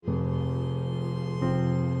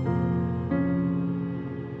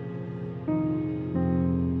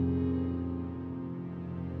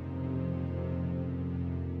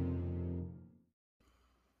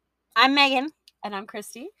I'm Megan. And I'm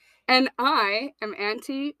Christy. And I am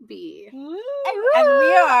Auntie B. Woo. And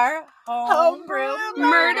we are Homebrew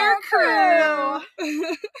Murder Crew.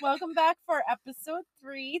 Welcome back for episode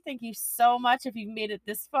 3. Thank you so much if you've made it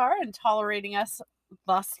this far and tolerating us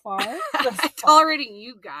thus far. Tolerating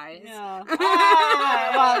you guys. Yeah.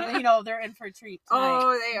 Well, you know, they're in for a treat tonight.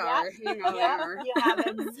 Oh, they are. Yep. You know they are. You have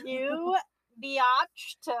a new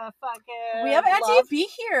biatch to fucking. We have Auntie love. B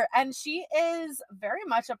here, and she is very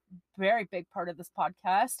much a very big part of this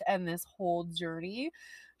podcast and this whole journey.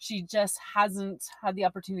 She just hasn't had the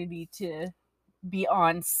opportunity to be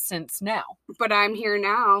on since now. But I'm here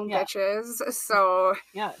now, Yeah. bitches. So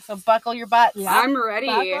Yeah, so buckle your butts. Yeah. I'm ready.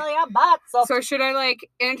 Buckle your butts. So should I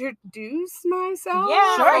introduce myself?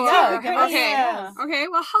 Yeah, Sure, Or- yeah. Okay. Yeah. Okay.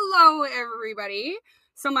 Well, hello everybody.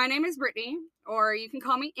 So my name is Brittany, or you can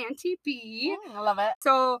call me Auntie B. I love it.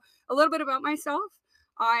 So a little bit about myself.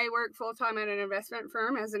 I work full-time at an investment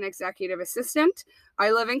firm as an executive assistant.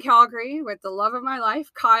 I live in Calgary with the love of my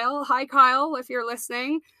life, Kyle. Hi, Kyle, if you're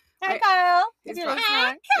listening. Hi, Kyle. He's If you're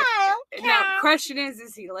fine. listening. Now, question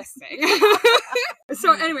is he listening?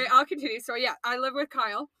 So anyway, I'll continue. So yeah, I live with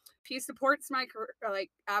Kyle. He supports my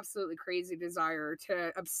absolutely crazy desire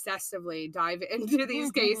to obsessively dive into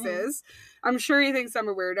these cases. I'm sure he thinks I'm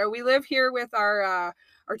a weirdo. We live here with our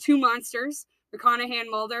two monsters, McConaughey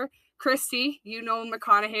and Mulder. Christy, you know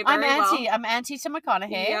McConaughey very well. I'm auntie to McConaughey.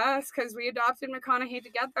 Yes, because we adopted McConaughey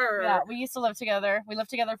together. Yeah, we used to live together. We lived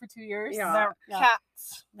together for 2 years. Yeah. They're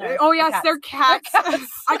Cats. Oh yes, they're cats. They're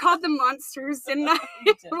cats. I called them monsters, didn't I?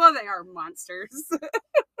 You did. Well, they are monsters.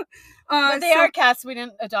 But they are cats. We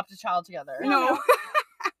didn't adopt a child together. No.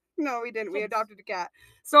 No, we didn't. We adopted a cat.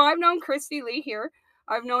 So I've known Christy Lee here.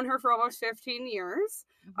 I've known her for almost 15 years.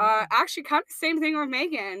 Actually, kind of the same thing with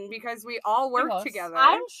Megan because we all work Close. together.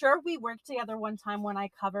 I'm sure we worked together one time when I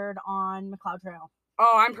covered on McLeod Trail.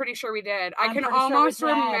 Oh, I'm pretty sure we did. I I'm can pretty sure we almost did.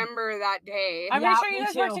 remember that day. I'm Yeah, pretty sure you me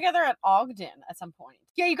guys worked too. together at Ogden at some point.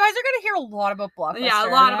 Yeah, you guys are going to hear a lot about Blockbuster. Yeah, a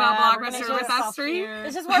lot about we're gonna Blockbuster hear with stuff us three. here.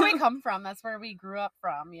 This is where we come from. That's where we grew up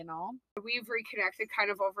from, you know? We've reconnected kind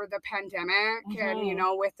of over the pandemic and,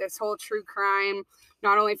 Mhm. with this whole true crime,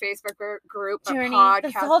 not only Facebook group, but Journey. podcast.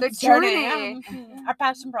 This whole The journey. Mhm. Our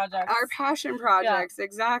passion project. Our passion projects,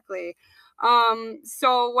 exactly.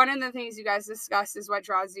 So one of the things you guys discussed is what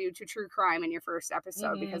draws you to true crime in your first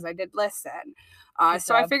episode, because I did listen. Good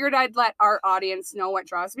So I job. figured I'd let our audience know what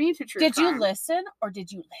draws me to true Did crime. you listen or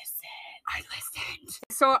did you listen? I listened.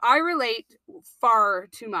 So I relate far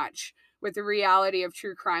too much with the reality of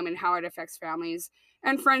true crime and how it affects families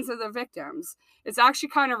and friends of the victims. It's actually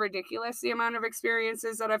kind of ridiculous, the amount of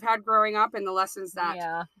experiences that I've had growing up and the lessons that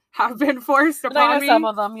Yeah. have been forced But I upon know me. some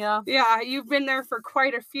of them, yeah. Yeah, you've been there for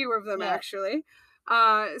quite a few of them, Yeah. actually.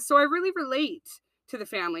 So I really relate to the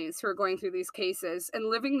families who are going through these cases and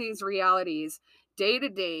living these realities day to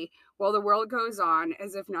day while the world goes on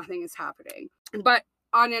as if nothing is happening. But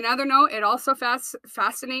on another note, it also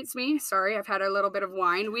fascinates me. Sorry, I've had a little bit of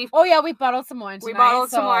wine. We bottled some wine tonight. bottled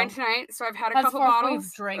some wine tonight, so I've had a couple bottles.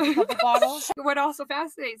 We've drank a couple bottles. What also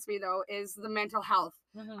fascinates me, though, is the mental health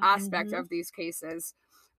Mhm. aspect of these cases.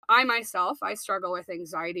 I myself, I struggle with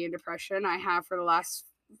anxiety and depression. I have for the last,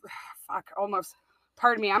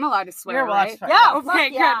 pardon me, I'm allowed to swear, You're allowed to right? swear. Yeah. Okay,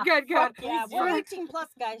 fuck yeah. good. Fuck yeah. We're For- 18 plus,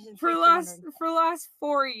 guys. in For case the you're last wondering.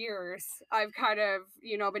 4 years, I've kind of,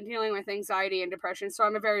 been dealing with anxiety and depression. So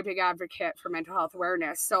I'm a very big advocate for mental health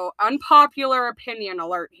awareness. So unpopular opinion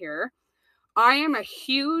alert here. I am a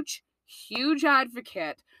huge, huge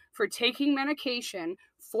advocate for taking medication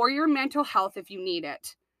for your mental health if you need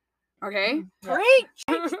it. Okay? Preach,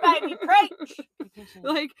 baby, preach.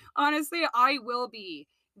 Like, honestly, I will be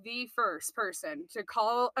the first person to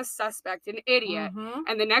call a suspect an idiot. Mhm.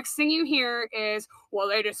 And the next thing you hear is, well,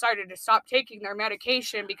 they decided to stop taking their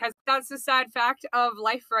medication, because that's the sad fact of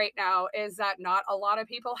life right now, is that not a lot of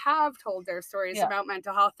people have told their stories Yeah. about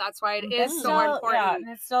mental health. That's why it is It's so still- important. Yeah, and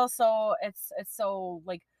it's still so it's so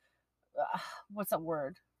like what's that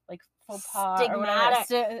word? Like faux pas or whatever.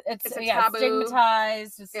 Stigmatic. It's a yeah, taboo.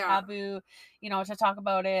 stigmatized. It's Yeah. taboo, to talk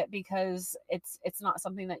about it, because it's not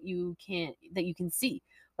something that you can see.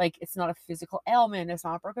 Like, it's not a physical ailment. It's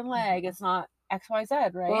not a broken leg. It's not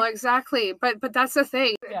XYZ, right? Well, exactly. But that's the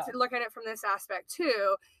thing. Yeah. To look at it from this aspect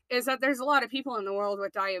too, is that there's a lot of people in the world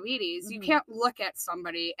with diabetes. You Mhm. can't look at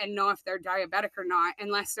somebody and know if they're diabetic or not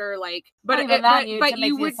unless they're like. Not But even that, but you but to you make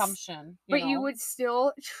the would assumption. but you know? would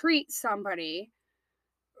still treat somebody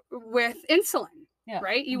with insulin. Yeah.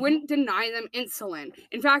 Right? You wouldn't deny them insulin.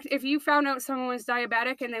 In fact, if you found out someone was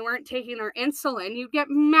diabetic and they weren't taking their insulin, you'd get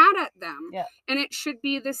mad at them. Yeah. And it should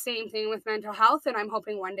be the same thing with mental health. And I'm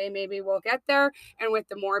hoping one day maybe we'll get there. And with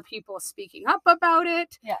the more people speaking up about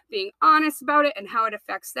it, being honest about it and how it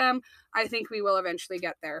affects them, I think we will eventually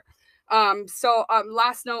get there.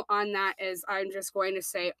 Last note on that is I'm just going to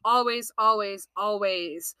say always, always,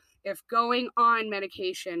 always, if going on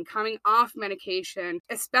medication, coming off medication,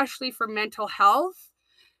 especially for mental health,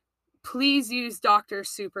 please use doctor's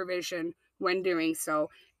supervision when doing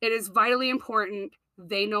so. It is vitally important.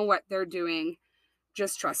 They know what they're doing.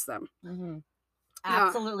 Just trust them.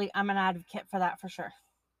 Absolutely. I'm an advocate for that for sure.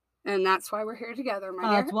 And that's why we're here together, my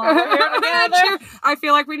dear. That's why we're here together. I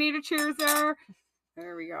feel like we need a cheers there.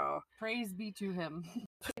 There we go. Praise be to him.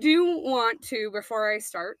 I do want to, before I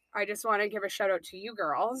start, I just want to give a shout out to you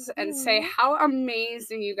girls and say how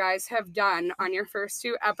amazing you guys have done on your first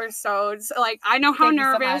 2 episodes. Like, I know how Thank you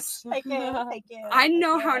so nervous. much. Thank you. I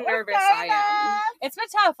know how nervous I am. It's been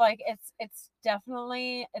tough. Like, it's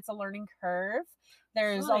definitely, it's a learning curve.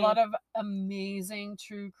 There's a lot of amazing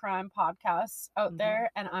true crime podcasts out there,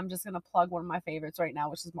 and I'm just gonna plug one of my favorites right now,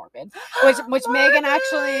 which is Morbid, which Megan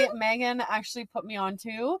actually put me on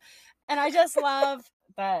to, and I just love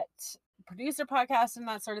that producer podcast and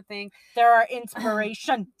that sort of thing. There are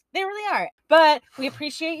inspiration. They really are. But we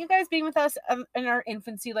appreciate you guys being with us in our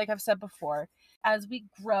infancy, like I've said before, as we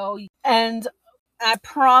grow, and I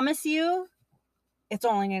promise you, it's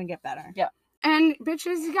only gonna get better. Yeah. And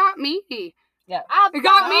bitches, you got me. Yeah. You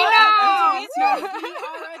got me now. We are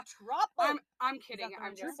a trouble. I'm kidding.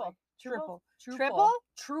 I'm just Triple.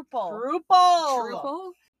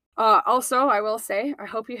 Also, I will say, I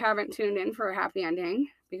hope you haven't tuned in for a happy ending,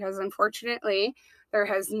 because unfortunately, there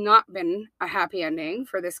has not been a happy ending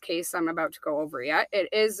for this case I'm about to go over yet. It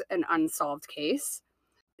is an unsolved case.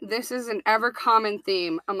 This is an ever common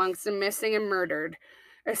theme amongst the missing and murdered,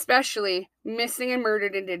 especially missing and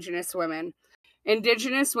murdered Indigenous women.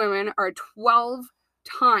 Indigenous women are 12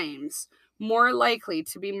 times more likely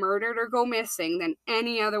to be murdered or go missing than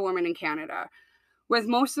any other woman in Canada. With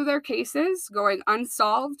most of their cases going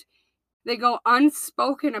unsolved, they go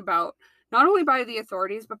unspoken about, not only by the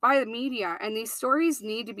authorities, but by the media. And these stories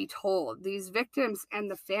need to be told. These victims and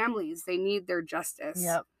the families, they need their justice.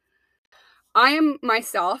 Yep. I am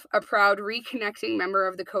myself a proud reconnecting member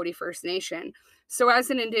of the Cody First Nation. So as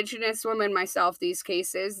an Indigenous woman myself, these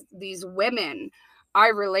cases, these women, I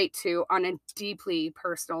relate to on a deeply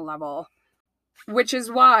personal level, which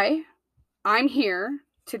is why I'm here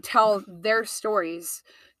to tell their stories,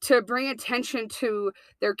 to bring attention to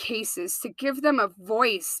their cases, to give them a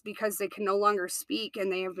voice, because they can no longer speak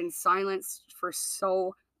and they have been silenced for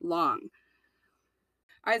so long.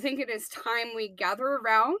 I think it is time we gather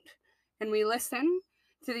around and we listen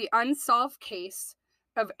to the unsolved case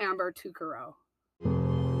of Amber Tuccaro.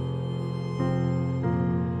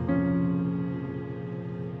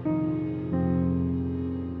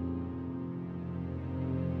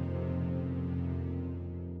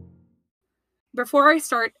 Before I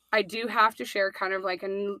start, I do have to share kind of like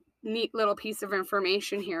a neat little piece of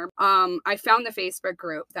information here. I found the Facebook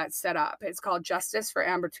group that's set up. It's called Justice for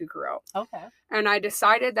Amber Tuccaro. Okay. And I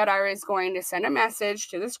decided that I was going to send a message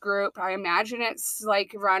to this group. I imagine it's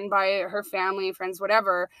like run by her family, friends,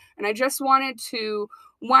 whatever. And I just wanted to,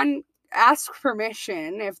 ask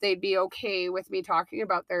permission if they'd be okay with me talking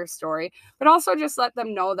about their story, but also just let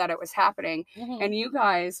them know that it was happening. Mm-hmm. And you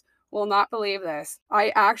guys will not believe this.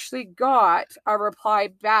 I actually got a reply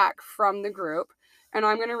back from the group, and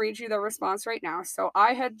I'm going to read you the response right now. So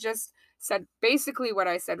I had just said basically what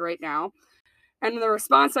I said right now. And the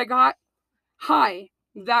response I got, "Hi,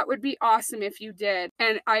 that would be awesome if you did.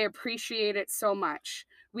 And I appreciate it so much.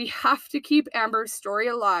 We have to keep Amber's story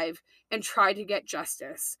alive and try to get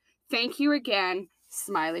justice. Thank you again."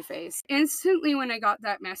 Smiley face. Instantly when I got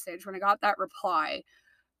that message, when I got that reply,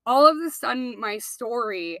 all of a sudden my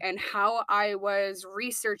story and how I was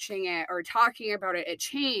researching it or talking about it, it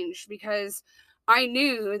changed, because I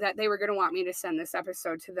knew that they were going to want me to send this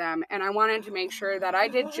episode to them. And I wanted to make sure that I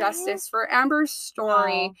did justice for Amber's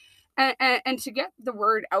story and to get the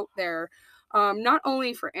word out there, not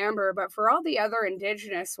only for Amber, but for all the other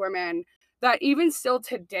Indigenous women that even still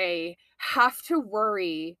today have to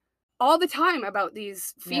worry all the time about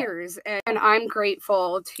these fears. Yeah. And I'm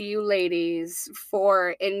grateful to you ladies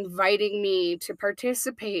for inviting me to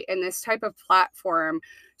participate in this type of platform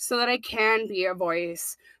so that I can be a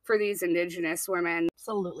voice for these Indigenous women.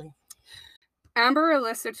 Absolutely. Amber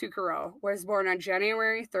Alyssa Tuccaro was born on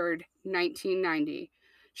January 3rd, 1990.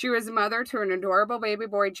 She was a mother to an adorable baby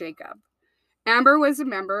boy, Jacob. Amber was a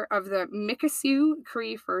member of the Mikisew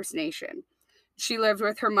Cree First Nation. She lived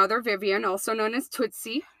with her mother, Vivian, also known as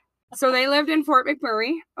Tootsie. So they lived in Fort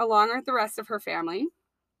McMurray along with the rest of her family.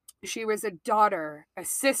 She was a daughter, a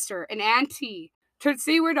sister, an auntie.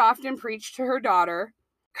 Tootsie would often preach to her daughter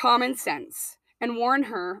common sense and warn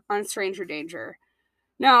her on stranger danger.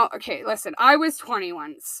 Now, okay, listen, I was 20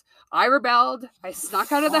 once. I rebelled. I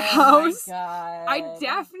snuck out of the house. My God. I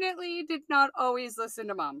definitely did not always listen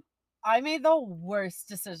to mom. I made the worst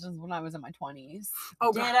decisions when I was in my 20s.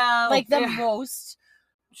 Oh, Ditto. God. Like the Yeah. most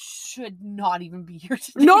should not even be here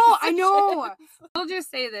today. No, I know. I'll just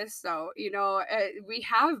say this, though. We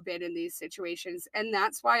have been in these situations, and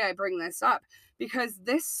that's why I bring this up, because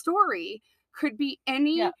this story could be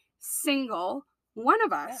any Yeah. single one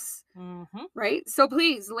of us, Mhm. right? So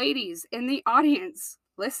please, ladies in the audience,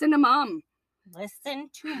 listen to mom. Listen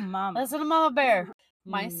to mom. Listen to Mama Bear.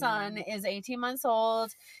 My Mm. son is 18 months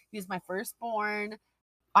old. He's my firstborn.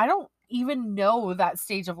 I don't even know that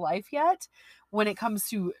stage of life yet when it comes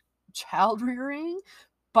to child rearing,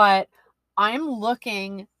 but I'm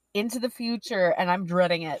looking into the future and I'm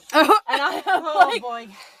dreading it. And I'm Oh like, boy.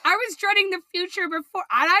 I was dreading the future before.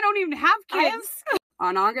 I don't even have I am kids.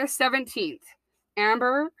 On August 17th,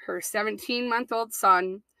 Amber, her 17-month-old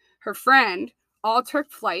son, her friend, all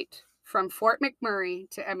took flight from Fort McMurray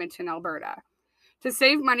to Edmonton, Alberta. To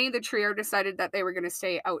save money, the trio decided that they were going to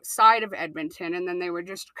stay outside of Edmonton, and then they would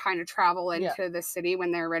just kind of travel into the city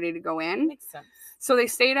when they're ready to go in. makes sense. So they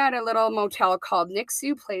stayed at a little motel called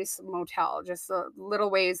Nixu Place Motel, just a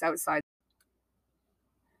little ways outside.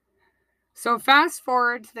 So fast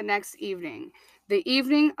forward to the next evening, the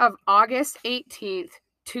evening of August 18th,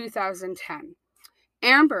 2010.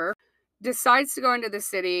 Amber decides to go into the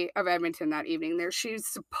city of Edmonton that evening. She's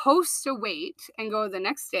supposed to wait and go the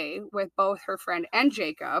next day with both her friend and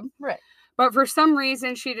Jacob. Right. But for some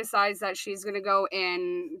reason, she decides that she's going to go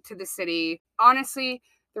into the city. Honestly,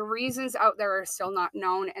 the reasons out there are still not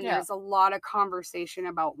known, and Yeah. there's a lot of conversation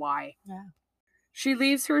about why. Yeah. She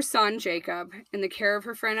leaves her son, Jacob, in the care of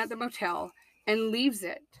her friend at the motel and leaves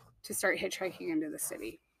it to start hitchhiking into the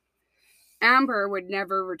city. Amber would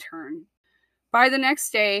never return. By the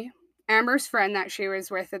next day, Amber's friend that she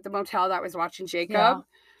was with at the motel that was watching Jacob, Yeah.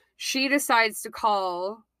 she decides to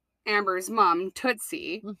call Amber's mom,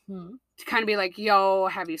 Tootsie, Mm-hmm. to kind of be like, yo,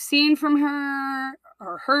 have you seen from her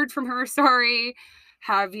or heard from her? Sorry.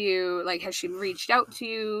 Has she reached out to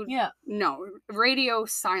you? Yeah. No, radio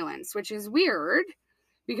silence, which is weird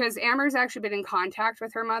because Amber's actually been in contact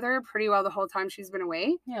with her mother pretty well the whole time she's been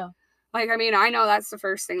away. Yeah. I know that's the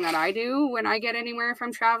first thing that I do when I get anywhere if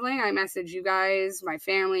I'm traveling. I message you guys, my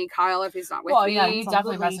family, Kyle, if he's not with Well, me. yeah, he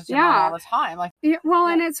definitely Absolutely. messages him all the time. Like, Yeah, well,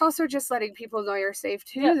 Yeah. and it's also just letting people know you're safe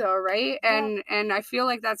too, Yeah. though, right? Yeah. And I feel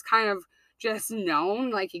like that's kind of just known.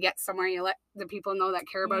 Like you get somewhere, you let the people know that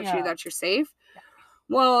care about you Yeah. that you're safe.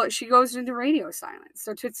 Well, she goes into radio silence.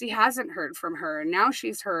 So Tootsie hasn't heard from her. And now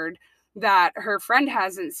she's heard that her friend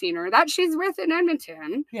hasn't seen her, that she's with in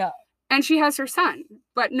Edmonton. Yeah. And she has her son,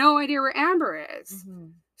 but no idea where Amber is. Mm-hmm.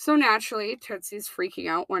 So naturally, Tootsie's freaking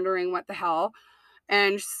out, wondering what the hell.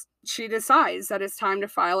 And she decides that it's time to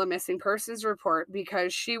file a missing persons report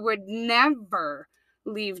because she would never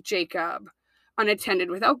leave Jacob unattended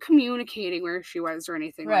without communicating where she was or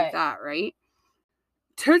anything like Right. that, right?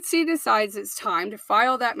 Tootsie decides it's time to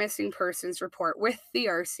file that missing persons report with the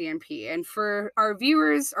RCMP. And for our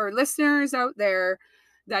viewers, our listeners out there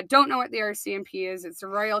that don't know what the RCMP is, it's the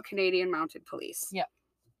Royal Canadian Mounted Police. Yeah.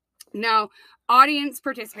 Now, audience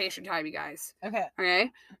participation time, you guys. Okay.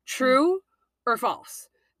 Okay? True or false?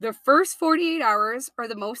 The first 48 hours are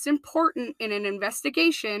the most important in an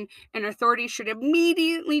investigation, and authorities should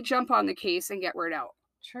immediately jump on the case and get word out.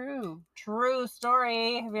 True. True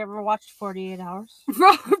story. Have you ever watched 48 Hours?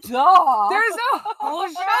 Duh. There's a whole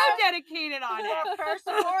show dedicated on it. The first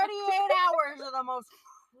 48 hours are the most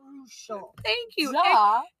crucial. Thank you.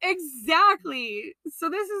 Duh. Exactly. So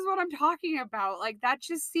this is what I'm talking about. Like that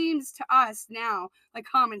just seems to us now like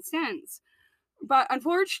common sense. But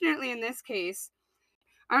unfortunately in this case,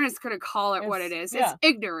 I'm just going to call it what it is. Yeah. It's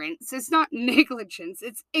ignorance. It's not negligence.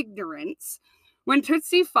 It's ignorance. When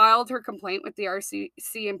Tootsie filed her complaint with the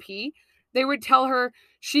RCMP, they would tell her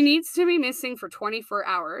she needs to be missing for 24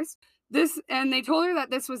 hours. And they told her that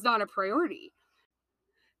this was not a priority.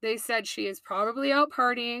 They said she is probably out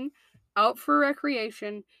partying, out for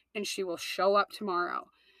recreation, and she will show up tomorrow.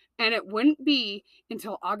 And it wouldn't be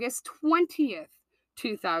until August 20th,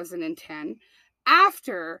 2010,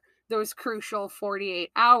 after those crucial 48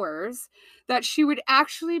 hours, that she would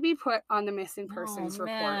actually be put on the missing persons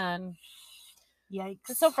report. Man. Yikes.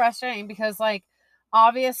 It's so frustrating because, like,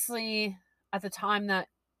 obviously, at the time that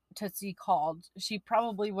Tootsie called, she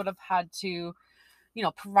probably would have had to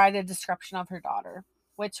provide a description of her daughter,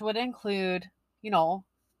 which would include,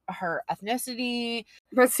 her ethnicity.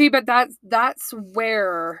 But that's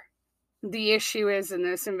where the issue is in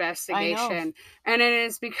this investigation. And it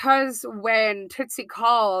is because when Tootsie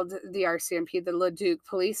called the RCMP, the Leduc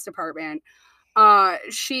Police Department,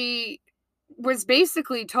 she was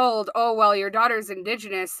basically told, oh, well, your daughter's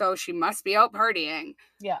Indigenous, so she must be out partying.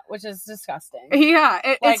 Yeah, which is disgusting. Yeah,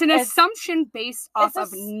 it's an assumption based off of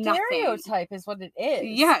nothing. Stereotype is what it is.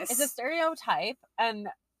 Yes. It's a stereotype, and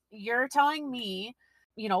you're telling me,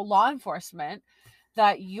 law enforcement,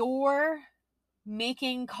 that you're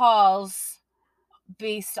making calls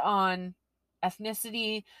based on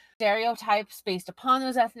ethnicity, stereotypes based upon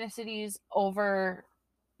those ethnicities over,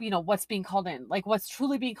 what's being called in, like what's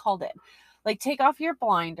truly being called in. Like, take off your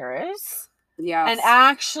blinders. Yes. And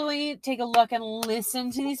actually take a look and listen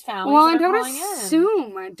to these families. Well,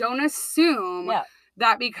 and don't assume yeah.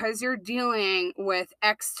 that because you're dealing with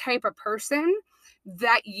X type of person,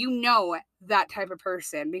 that that type of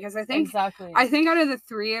person. Because I think out of the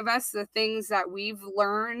three of us, the things that we've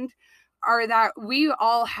learned are that we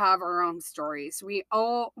all have our own stories. We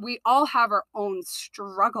all have our own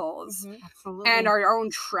struggles and our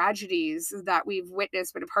own tragedies that we've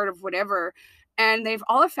witnessed, but a part of whatever. And they've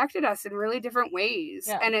all affected us in really different ways.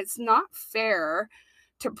 Yeah. And it's not fair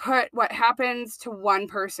to put what happens to one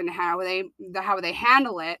person, how they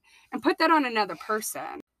handle it, and put that on another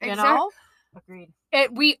person. Agreed.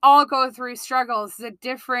 We all go through struggles. The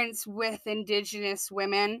difference with Indigenous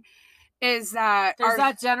women is that there's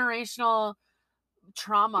that generational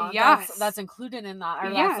trauma that's included in that.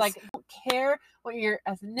 Or that's like, I don't care what your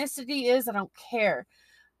ethnicity is. I don't care.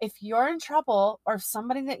 If you're in trouble or if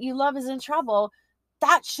somebody that you love is in trouble,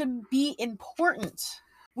 that should be important.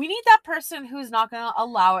 We need that person who's not going to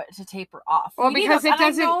allow it to taper off. Well, because it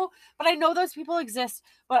doesn't. I know those people exist,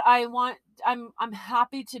 but I'm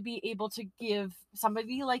happy to be able to give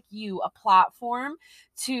somebody like you a platform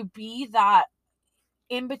to be that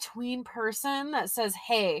in-between person that says,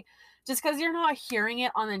 hey, just because you're not hearing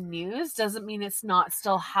it on the news doesn't mean it's not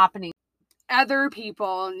still happening. Other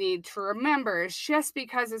people need to remember, just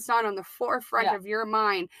because it's not on the forefront of your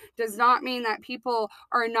mind does not mean that people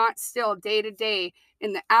are not still day to day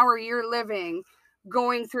in the hour you're living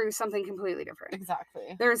going through something completely different.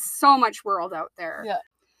 Exactly. There's so much world out there. Yeah.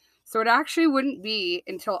 So it actually wouldn't be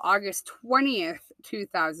until August 20th,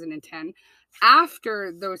 2010,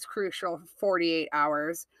 after those crucial 48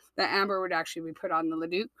 hours, that Amber would actually be put on the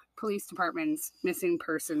Leduc Police Department's missing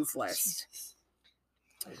persons list. Jesus.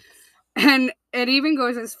 And it even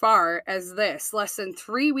goes as far as this. Less than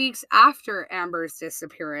 3 weeks after Amber's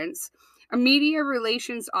disappearance, a media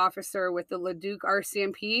relations officer with the Leduc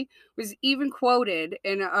RCMP was even quoted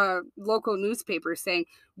in a local newspaper saying,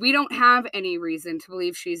 "We don't have any reason to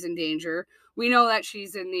believe she's in danger. We know that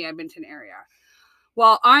she's in the Edmonton area."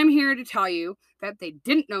 Well, I'm here to tell you that they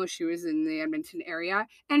didn't know she was in the Edmonton area,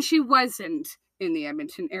 and she wasn't in the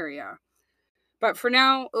Edmonton area. But for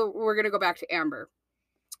now, we're going to go back to Amber.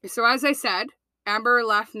 So as I said, Amber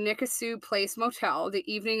left Nikasu Place Motel the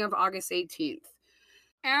evening of August 18th.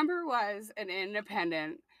 Amber was an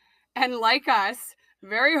independent and, like us,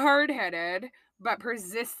 very hard-headed but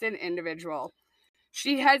persistent individual.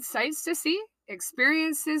 She had sights to see,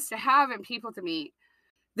 experiences to have, and people to meet.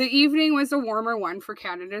 The evening was a warmer one for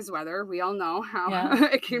Canada's weather. We all know how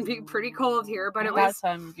it can be pretty cold here, but it was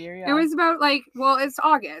about it's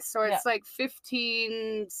August, so it's like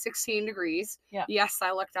 15, 16 degrees. Yeah. Yes,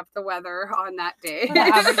 I looked up the weather on that day.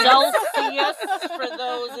 Celsius for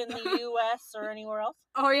those in the US or anywhere else?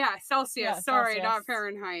 Oh yeah, Celsius. Yeah, sorry, Celsius. Not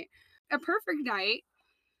Fahrenheit. A perfect night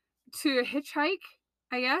to hitchhike,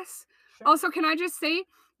 I guess. Sure. Also, can I just say,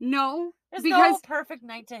 no. There's no perfect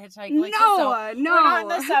night to hitchhike. Like, no. We're not in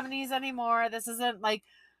the 70s anymore. This isn't like,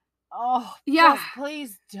 just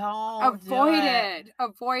please don't avoid it.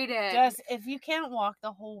 Avoid it. Just, if you can't walk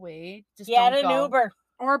the whole way, just get don't an go. Uber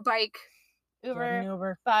or bike.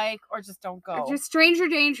 Uber, bike, or just don't go. Just stranger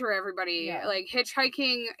danger, everybody. Yeah. Like,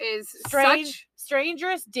 hitchhiking is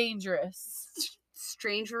strangerous dangerous.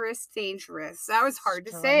 Strangerous dangerous. That was hard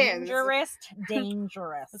to say. Dangerous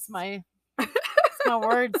dangerous. That's my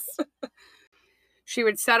words. She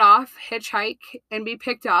would set off, hitchhike, and be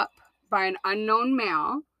picked up by an unknown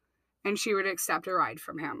male, and she would accept a ride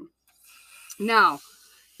from him. Now,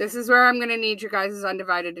 this is where I'm going to need your guys'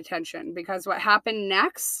 undivided attention, because what happened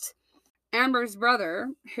next, Amber's brother,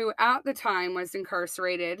 who at the time was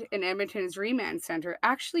incarcerated in Edmonton's remand center,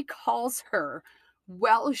 actually calls her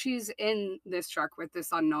while she's in this truck with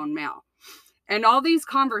this unknown male. And all these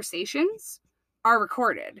conversations are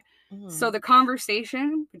recorded. So the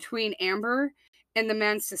conversation between Amber and the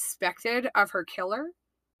man suspected of her killer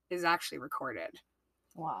is actually recorded.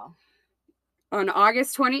 Wow. On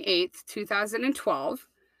August 28th, 2012,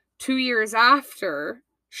 2 years after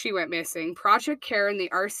she went missing, Project Care and the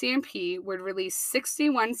RCMP would release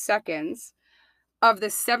 61 seconds of the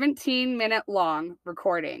 17-minute long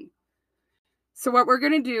recording. So what we're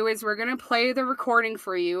going to do is we're going to play the recording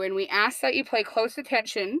for you, and we ask that you pay close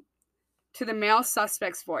attention to the male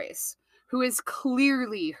suspect's voice, who is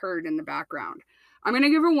clearly heard in the background. I'm going to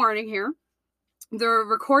give a warning here. The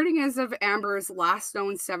recording is of Amber's last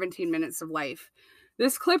known 17 minutes of life.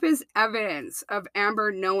 This clip is evidence of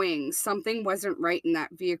Amber knowing something wasn't right in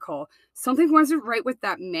that vehicle. Something wasn't right with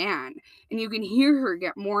that man. And you can hear her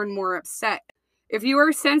get more and more upset. If you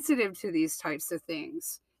are sensitive to these types of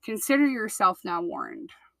things, consider yourself now warned.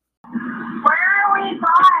 Where are we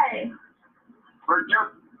by? We're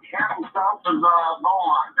just heading south of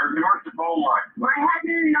Beaumont, or north of Beaumont. We're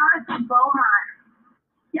heading north of Beaumont.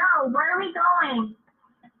 Yo, where are we going?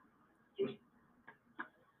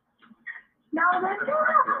 No, this is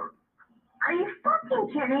not. Are you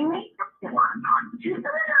fucking kidding me? You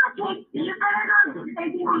better not take me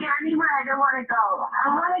anywhere I don't want to go. I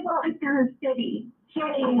want to go into the city.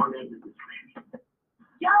 Okay.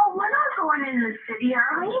 Yo, we're not going into the city,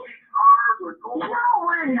 are we? No,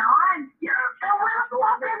 we're not. So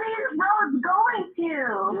what are these roads going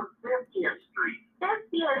to? 50th Street.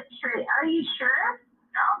 50th Street. Are you sure?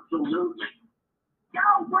 Absolutely. Yo,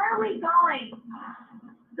 where are we going?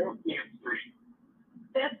 50th Street.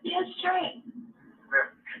 50th Street.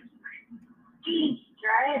 50th Street. East,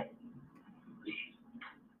 right?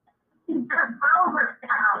 East. Over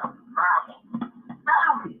town. Problem.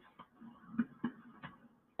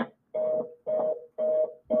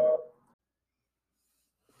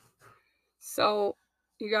 So,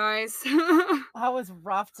 you guys, That was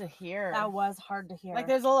rough to hear. That was hard to hear. Like,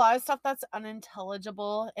 there's a lot of stuff that's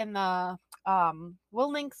unintelligible in the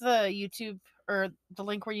we'll link the YouTube or the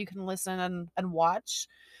link where you can listen and watch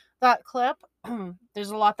that clip.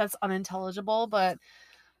 There's a lot that's unintelligible, but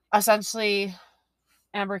essentially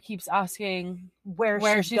Amber keeps asking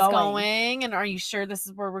where she's going and are you sure this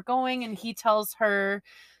is where we're going, and he tells her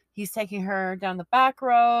he's taking her down the back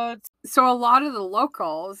roads. so a lot of the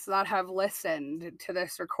locals that have listened to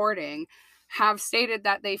this recording have stated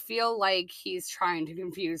that they feel like he's trying to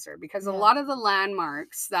confuse her, because a Yeah. lot of the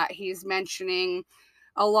landmarks that he's mentioning,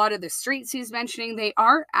 a lot of the streets he's mentioning, they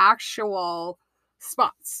are actual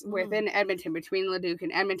spots within Edmonton, between Leduc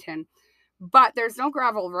and Edmonton. But there's no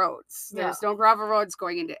gravel roads. There's no gravel roads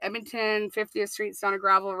going into Edmonton. 50th Street's not a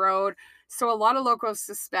gravel road. So a lot of locals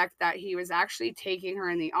suspect that he was actually taking her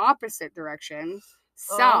in the opposite direction,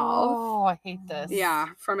 south. Oh, I hate this. Yeah,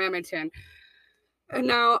 from Edmonton. And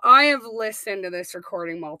now, I have listened to this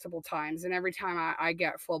recording multiple times, and every time I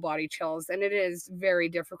get full body chills, and it is very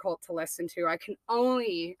difficult to listen to. I can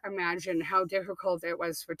only imagine how difficult it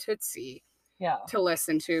was for Tootsie Yeah. to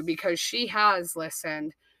listen to, because she has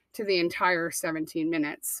listened to the entire 17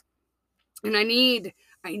 minutes. And I need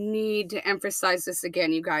to emphasize this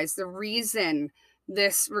again, you guys. The reason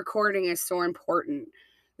this recording is so important.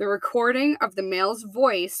 The recording of the male's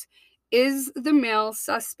voice is the male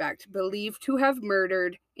suspect believed to have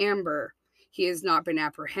murdered Amber. He has not been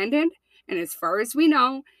apprehended, and as far as we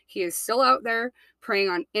know, he is still out there preying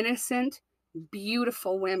on innocent,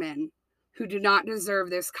 beautiful women who do not deserve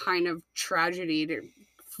this kind of tragedy to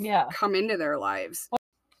come into their lives.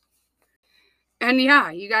 And yeah,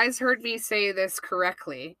 you guys heard me say this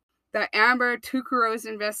correctly, that Amber Tukuro's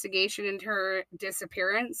investigation into her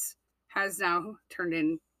disappearance has now turned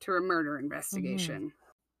into a murder investigation.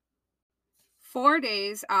 4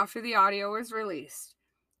 days after the audio was released,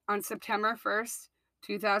 on September 1st,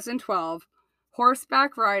 2012,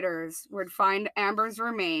 horseback riders would find Amber's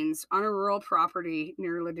remains on a rural property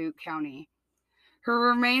near Leduc County. Her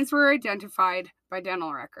remains were identified by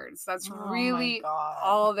dental records. That's really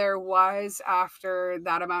all there was after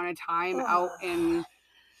that amount of time out in,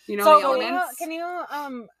 the elements. Can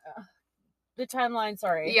you the timeline,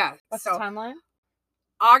 sorry. Yeah. What's the timeline?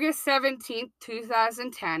 August 17th,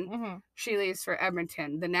 2010, she leaves for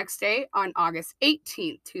Edmonton. The next day, on August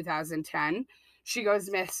 18th, 2010, she goes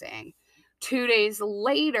missing. 2 days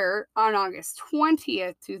later, on August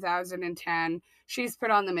 20th, 2010, she's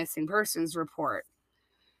put on the missing persons report.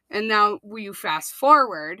 And now you fast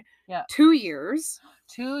forward 2 years.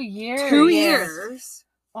 2 years. 2 years.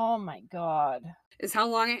 Oh my God. Is how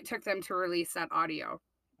long it took them to release that audio.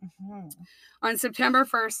 On September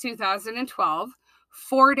 1st, 2012,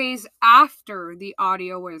 4 days after the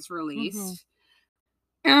audio was released,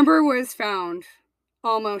 Amber was found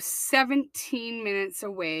almost 17 minutes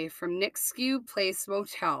away from Nickskew Place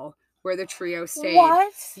Motel where the trio stayed.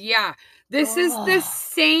 What? Yeah. This is the Ugh.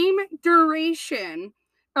 same duration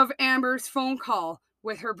of Amber's phone call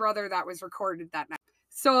with her brother that was recorded that night.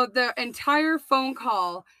 So the entire phone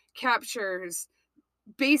call captures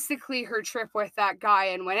basically her trip with that guy,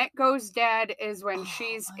 and when it goes dead is when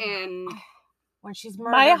she's my in. When she's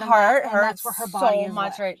murdered. My and heart and hurts that's where her body so is much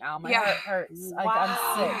left. right now. My Yeah. heart hurts. Like,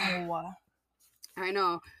 I'm sick. Wow. I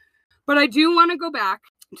know. But I do want to go back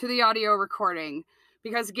to the audio recording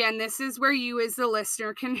because, again, this is where you as the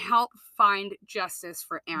listener can help find justice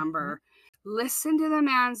for Amber. Listen to the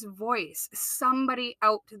man's voice. Somebody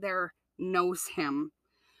out there knows him.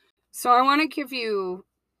 So I want to give you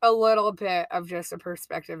a little bit of just a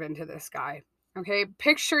perspective into this guy. Okay?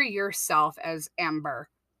 Picture yourself as Amber,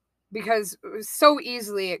 because so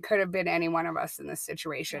easily it could have been any one of us in this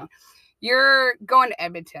situation. You're going to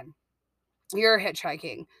Edmonton. You're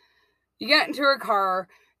hitchhiking. You get into a car,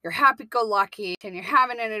 you're happy-go-lucky, and you're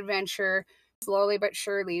having an adventure. Slowly but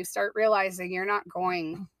surely, you start realizing you're not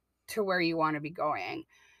going to where you want to be going.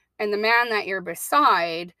 And the man that you're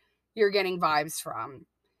beside, you're getting vibes from.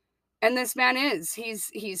 And this man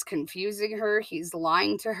he's confusing her, he's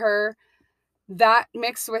lying to her. That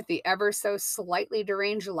mixed with the ever so slightly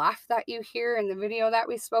deranged laugh that you hear in the video that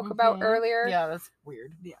we spoke about earlier. Yeah, that's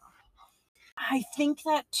weird. Yeah. I think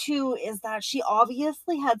that too is that she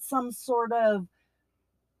obviously had some sort of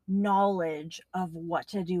knowledge of what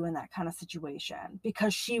to do in that kind of situation,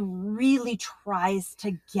 because she really tries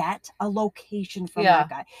to get a location from Yeah. that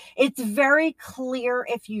guy. It's very clear,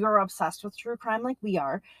 if you're obsessed with true crime like we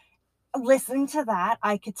are, listening to that,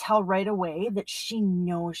 I could tell right away that she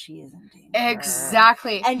knows she is in danger.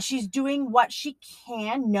 Exactly. And she's doing what she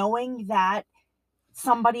can, knowing that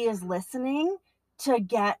somebody is listening, to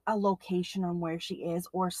get a location on where she is,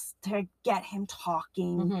 or to get him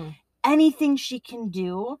talking. Anything she can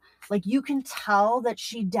do. Like, you can tell that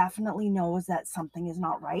she definitely knows that something is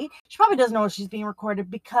not right. She probably doesn't know she's being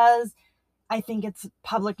recorded, because I think it's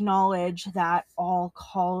public knowledge that all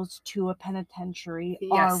calls to a penitentiary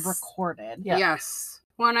are Yes. recorded. Yeah. Yes.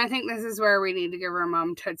 Well, and I think this is where we need to give her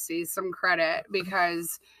mom Tootsie some credit,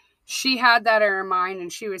 because she had that in her mind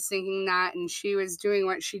and she was thinking that, and she was doing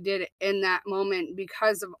what she did in that moment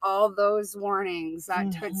because of all those warnings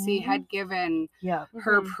that Tootsie had given Yeah.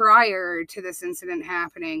 her prior to this incident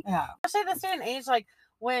happening. Yeah. Especially this day and age, like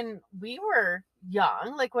when we were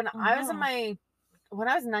young, like when I was in when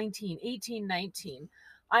I was 18, 19,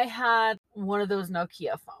 I had one of those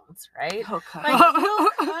Nokia phones, right? Okay. Like,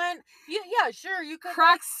 you couldn't, yeah, sure, you could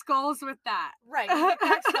Crack skulls with that. right, you could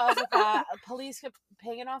crack skulls with that. Police could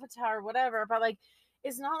ping it off a tower, whatever. But like,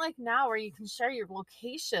 it's not like now where you can share your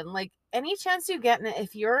location. Like, any chance you get in it,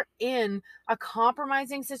 if you're in a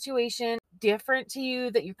compromising situation different to you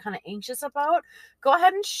that you're kind of anxious about, go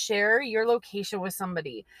ahead and share your location with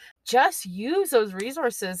somebody. Just use those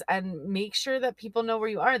resources and make sure that people know where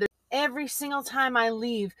you are. Every single time I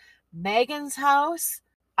leave Megan's house,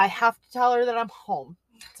 I have to tell her that I'm home.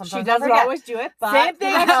 Sometimes She I doesn't forget. always do it, but Same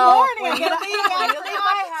thing. the next though. morning When I'm you gonna leave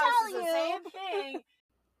my house, tell it's the you. same thing.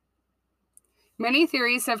 Many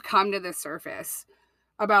theories have come to the surface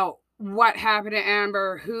about what happened to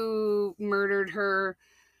Amber, who murdered her,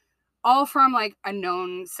 all from like a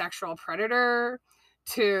known sexual predator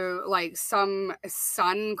to like some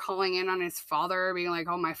son calling in on his father, being like,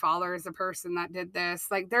 oh, my father is the person that did this.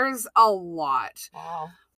 Like, there's a lot. Wow.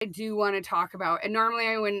 I do want to talk about, and normally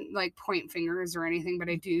I wouldn't like point fingers or anything, but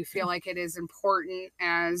I do feel like it is important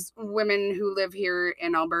as women who live here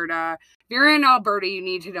in Alberta. If you're in Alberta, you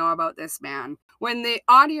need to know about this man. When the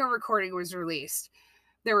audio recording was released,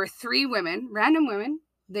 there were 3 women, random women.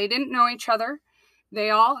 They didn't know each other. They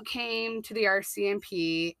all came to the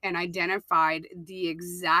RCMP and identified the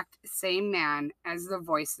exact same man as the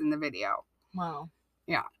voice in the video. Wow.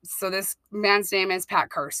 Yeah. So this man's name is Pat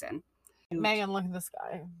Carson. Megan, look at this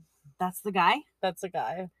guy. That's the guy. That's a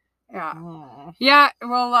guy. Yeah. Oh. Yeah,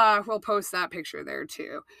 we'll post that picture there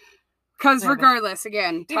too. Because Yeah, regardless,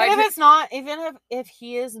 again, Even if it's not, even if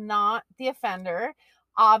he is not the offender,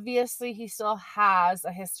 obviously he still has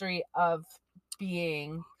a history of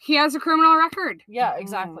being. he has a criminal record. Yeah,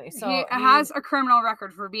 exactly. So he has a criminal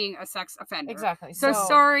record for being a sex offender. exactly. So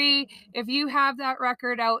sorry if you have that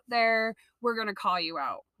record out there. We're gonna call you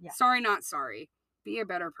out. Yeah. Sorry, not sorry. Be a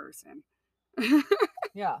better person.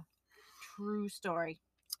 Yeah. True story.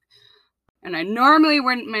 And I normally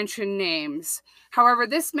wouldn't mention names. However,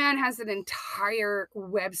 this man has an entire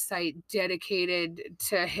website dedicated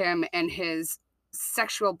to him and his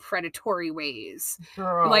sexual predatory ways.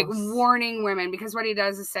 Like warning women, because what he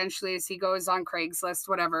does essentially is he goes on Craigslist,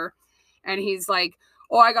 whatever, and he's like,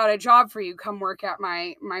 oh, I got a job for you. Come work at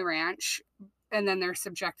my ranch. and then they're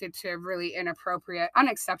subjected to really inappropriate,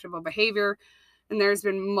 unacceptable behavior. And there's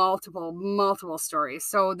been multiple stories.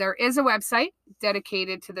 So there is a website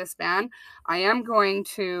dedicated to this man. I am going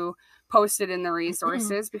to post it in the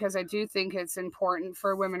resources because I do think it's important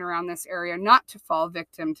for women around this area not to fall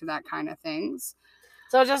victim to that kind of things.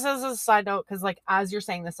 So just as a side note, because like as you're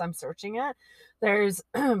saying this, I'm searching it. There's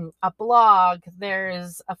a blog,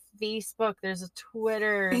 there's a Facebook, there's a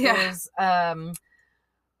Twitter, there's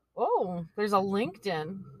there's a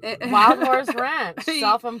LinkedIn, Wild Horse Ranch,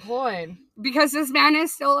 self-employed. Because this man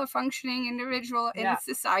is still a functioning individual in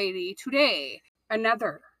society today.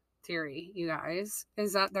 Another theory, you guys,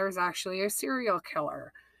 is that there's actually a serial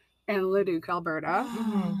killer in Leduc, Alberta.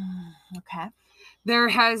 Okay. There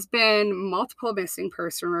has been multiple missing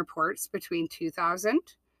person reports between 2000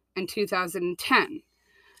 and 2010.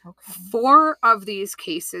 Okay. 4 of these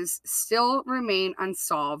cases still remain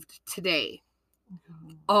unsolved today.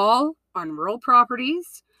 All on rural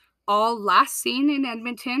properties, all last seen in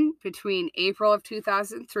Edmonton between April of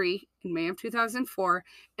 2003 and May of 2004,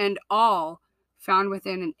 and all found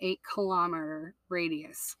within an 8-kilometer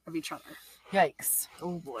radius of each other. Yikes.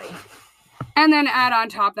 Oh boy. And then add on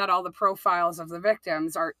top that all the profiles of the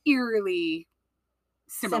victims are eerily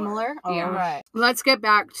similar. Oh, yeah. Right. Let's get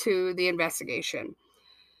back to the investigation.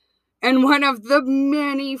 And one of the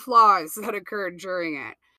many flaws that occurred during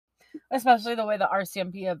it. Especially the way the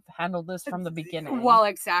RCMP have handled this from the beginning. Well,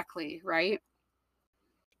 exactly, right?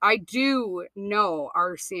 I do know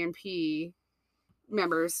RCMP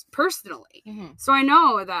members personally. So I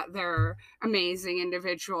know that they're amazing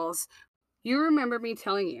individuals. You remember me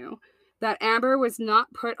telling you that Amber was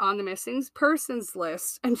not put on the missing persons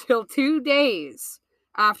list until 2 days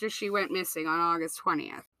after she went missing on August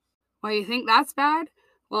 20th. Why you think that's bad?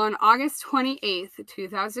 Well, on August 28th,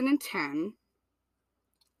 2010,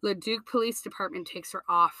 Leduc Police Department takes her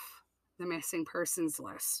off the missing persons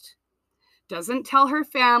list. Doesn't tell her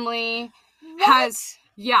family. What?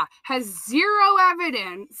 Has zero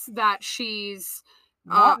evidence that she's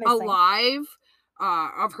alive,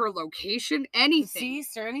 of her location, anything.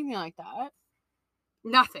 Deceased or anything like that.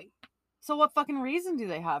 Nothing. So what fucking reason do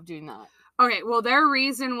they have doing that? Okay, well, their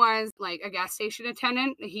reason was, like, a gas station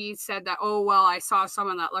attendant. He said that, I saw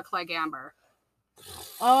someone that looked like Amber.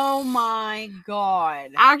 Oh my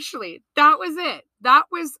God. Actually, that was it. That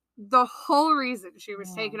was the whole reason she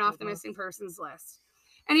was taken off the missing persons list.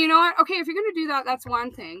 And you know what? Okay, if you're going to do that, that's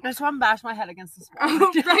one thing. I just want to bash my head against this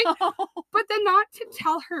wall. Right? But then not to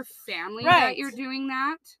tell her family that you're doing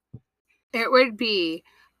that. It would be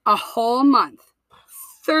a whole month.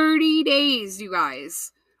 30 days, you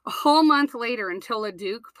guys. A whole month later until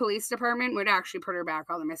Leduc Police Department would actually put her back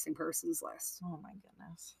on the missing persons list. Oh my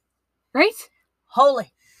goodness. Right?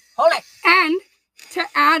 Holy. And to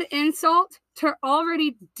add insult to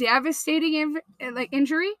already devastating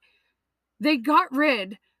injury, they got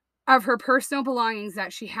rid of her personal belongings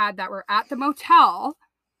that she had that were at the motel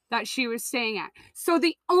that she was staying at. So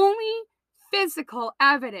the only physical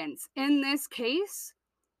evidence in this case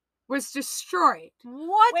was destroyed.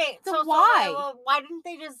 What? Wait, So why? why didn't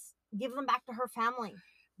they just give them back to her family?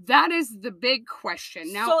 That is the big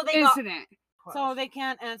question now, So isn't it? So they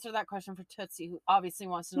can't answer that question for Tootsie, who obviously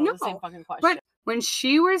wants to know the same fucking question. But when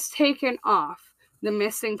she was taken off the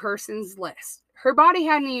missing persons list, her body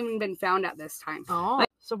hadn't even been found at this time. Oh.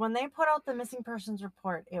 So when they put out the missing persons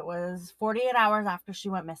report, it was 48 hours after she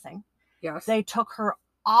went missing. Yes. They took her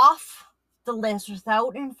off the list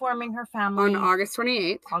without informing her family. On August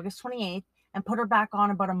 28th. August 28th. And put her back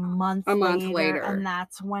on about a month later. And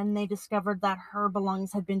that's when they discovered that her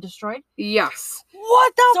belongings had been destroyed. Yes.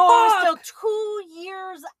 What the fuck? So it was still 2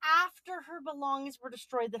 years after her belongings were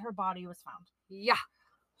destroyed that her body was found. Yeah.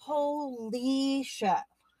 Holy shit.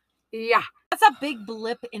 Yeah. That's a big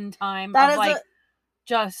blip in time. That of is like,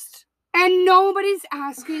 just. And nobody's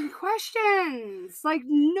asking questions. Like,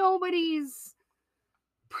 nobody's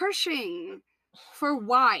pushing for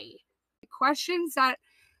why. Questions that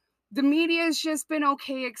the media has just been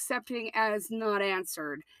okay accepting as not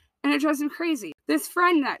answered. And it drives me crazy. This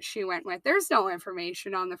friend that she went with, there's no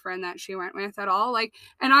information on the friend that she went with at all. Like,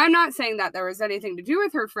 and I'm not saying that there was anything to do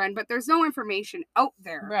with her friend, but there's no information out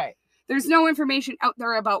there. Right. There's no information out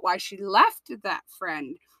there about why she left that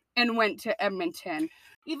friend and went to Edmonton.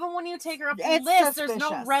 Even when you take her up the It's list, there's no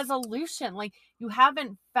suspicious. resolution. Like, you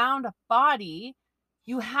haven't found a body.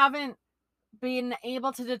 You haven't been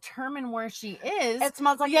able to determine where she is. It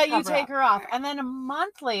smells like yeah, a you take cover-up. her off. And then a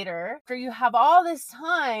month later, after you have all this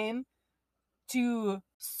time to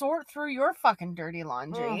sort through your fucking dirty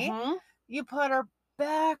laundry, Mhm. you put her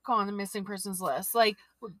back on the missing persons list. Like,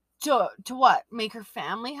 To what? Make her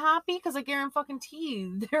family happy? Because I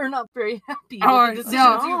guarantee they're not very happy Oh, with the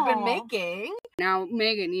decisions no. you've been making. Now,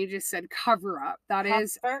 Megan, you just said cover up. That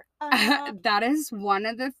is Cover up. that is one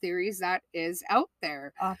of the theories that is out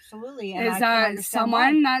there. Absolutely. And Is I can that understand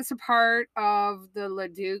someone why. that's a part of the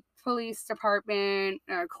Leduc Police Department,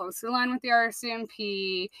 closely aligned with the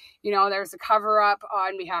RCMP, there's a cover up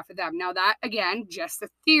on behalf of them. Now, that, again, just a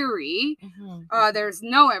theory. There's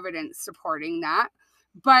no evidence supporting that.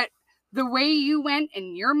 But the way you went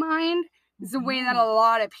in your mind is the way that a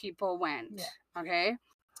lot of people went. Yeah. Okay?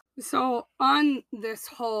 So on this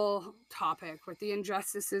whole topic with the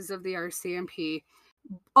injustices of the RCMP,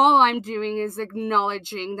 all I'm doing is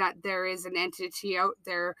acknowledging that there is an entity out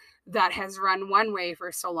there that has run one way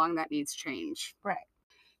for so long that needs change. Right.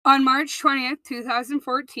 On March 20th,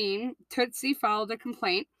 2014, Tootsie filed a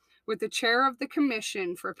complaint with the chair of the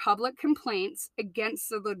Commission for Public Complaints against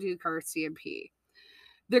the Leduc RCMP.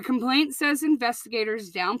 The complaint says investigators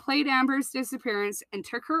downplayed Amber's disappearance and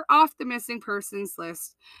took her off the missing persons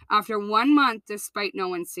list after 1 month despite no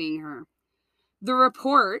one seeing her. The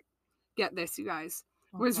report, get this, you guys,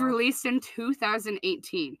 was released in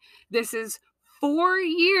 2018. This is 4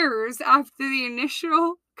 years after the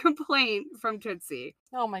initial complaint from Tootsie.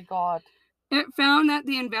 Oh my God. It found that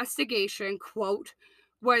the investigation, quote,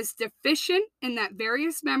 was deficient in that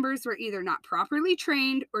various members were either not properly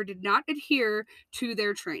trained or did not adhere to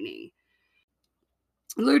their training.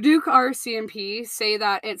 Leduc RCMP say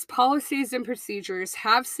that its policies and procedures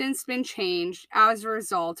have since been changed as a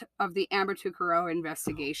result of the Amber Tuccaro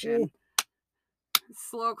investigation.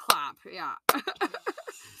 Slow clap, yeah.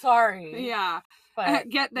 Sorry. Yeah. But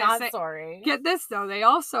Get this. not sorry. Get this, though. They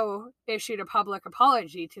also issued a public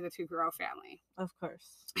apology to the Tuccaro family. Of course.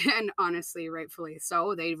 And honestly, rightfully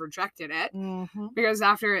so. They rejected it. Mm-hmm. Because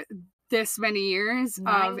after this many years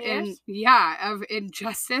 9 of years? of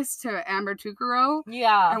injustice to Amber Tuccaro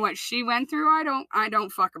Yeah. and what she went through, I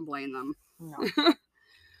don't fucking blame them. No.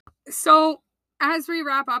 So, as we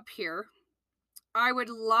wrap up here, I would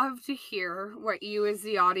love to hear what you as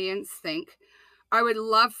the audience think. I would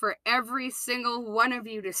love for every single one of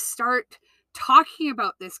you to start talking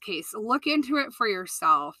about this case. Look into it for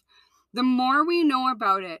yourself. The more we know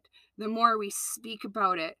about it, the more we speak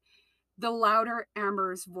about it, the louder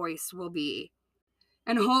Amber's voice will be.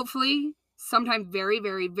 And hopefully, sometime very,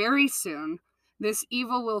 very, very soon, this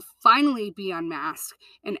evil will finally be unmasked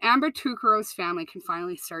and Amber Tuccaro's family can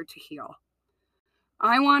finally start to heal.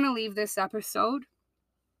 I want to leave this episode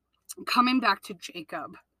coming back to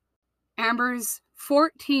Jacob, Amber's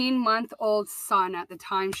 14-month-old son at the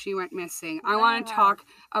time she went missing. I want to talk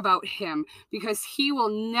about him because he will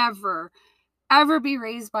never, ever be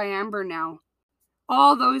raised by Amber now.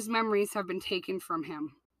 All those memories have been taken from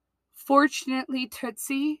him. Fortunately,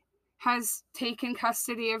 Tootsie has taken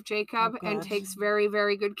custody of Jacob and takes very,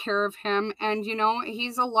 very good care of him. And,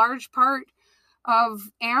 he's a large part of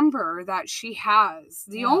Amber that she has.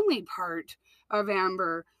 The only part of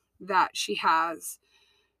Amber that she has.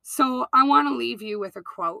 So I want to leave you with a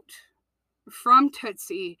quote from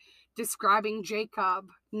Tootsie describing Jacob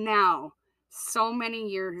now, so many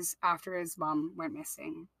years after his mom went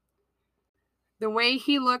missing. The way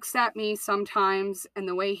he looks at me sometimes and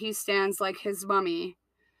the way he stands like his mummy,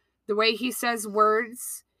 the way he says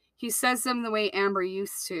words, he says them the way Amber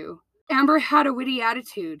used to. Amber had a witty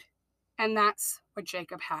attitude, and that's what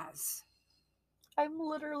Jacob has. I'm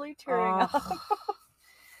literally tearing up.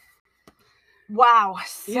 Wow.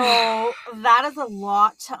 So that is a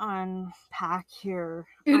lot to unpack here.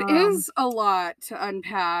 It is a lot to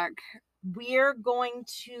unpack. We're going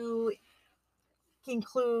to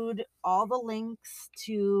include all the links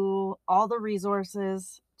to all the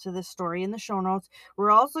resources to this story in the show notes.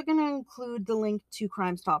 We're also going to include the link to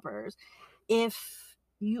Crime Stoppers. If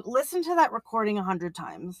you listen to that recording 100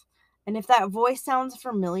 times, and if that voice sounds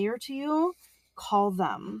familiar to you, call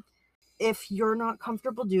them. If you're not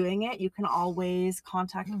comfortable doing it, you can always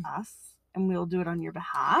contact us and we'll do it on your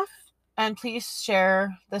behalf. And please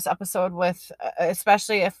share this episode with,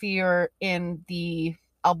 especially if you're in the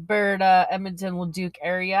Alberta, Edmonton, Leduc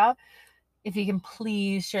area. If you can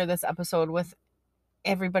please share this episode with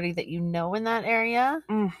everybody that you know in that area.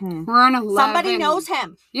 Mm-hmm. We're on 11. Somebody knows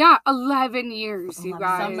him. Yeah, 11 years, you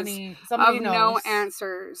guys. Somebody of knows. No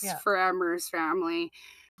answers for Amber's family.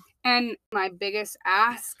 And my biggest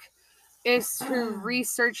ask is to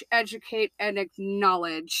research, educate, and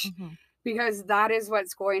acknowledge. Mm-hmm. Because that is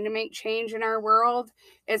what's going to make change in our world.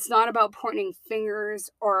 It's not about pointing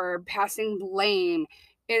fingers or passing blame.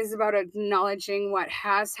 It is about acknowledging what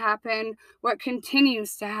has happened, what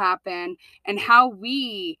continues to happen, and how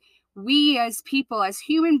we we as people, as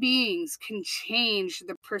human beings, can change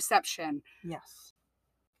the perception. Yes.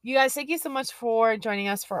 You guys, thank you so much for joining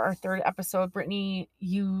us for our 3rd episode. Brittany,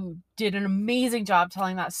 you did an amazing job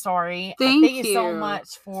telling that story. Thank you so you.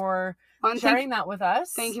 much for And sharing that with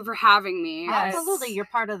us. Thank you for having me. Yes. Absolutely, you're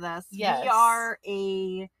part of this. Yes. We are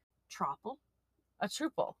a trouble. A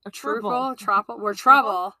truple. A Trouble. We're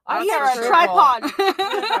trouble. I We said are a triple.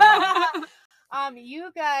 tripod.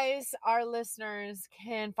 You guys, our listeners,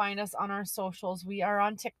 can find us on our socials. We are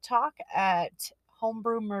on TikTok at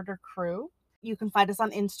Homebrew Murder Crew. You can find us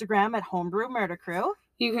on Instagram at Homebrew Murder Crew.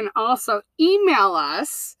 You can also email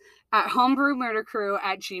us at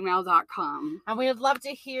homebrewmurdercrew@gmail.com. And we would love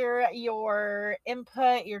to hear your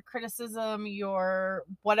input, your criticism, your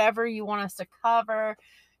whatever you want us to cover.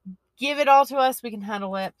 Give it all to us. We can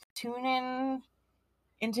handle it. Tune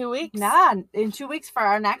in 2 weeks. Nah, in 2 weeks for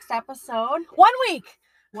our next episode. 1 week.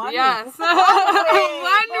 1 Yes. week.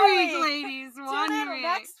 1 week, ladies. Tune 1 in. week.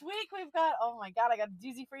 Next week we've got, oh my God, I got a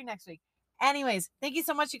doozy for you next week. Anyways, thank you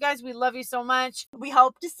so much, you guys. We love you so much. We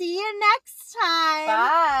hope to see you next time.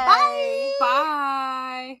 Bye. Bye.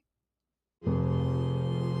 Bye.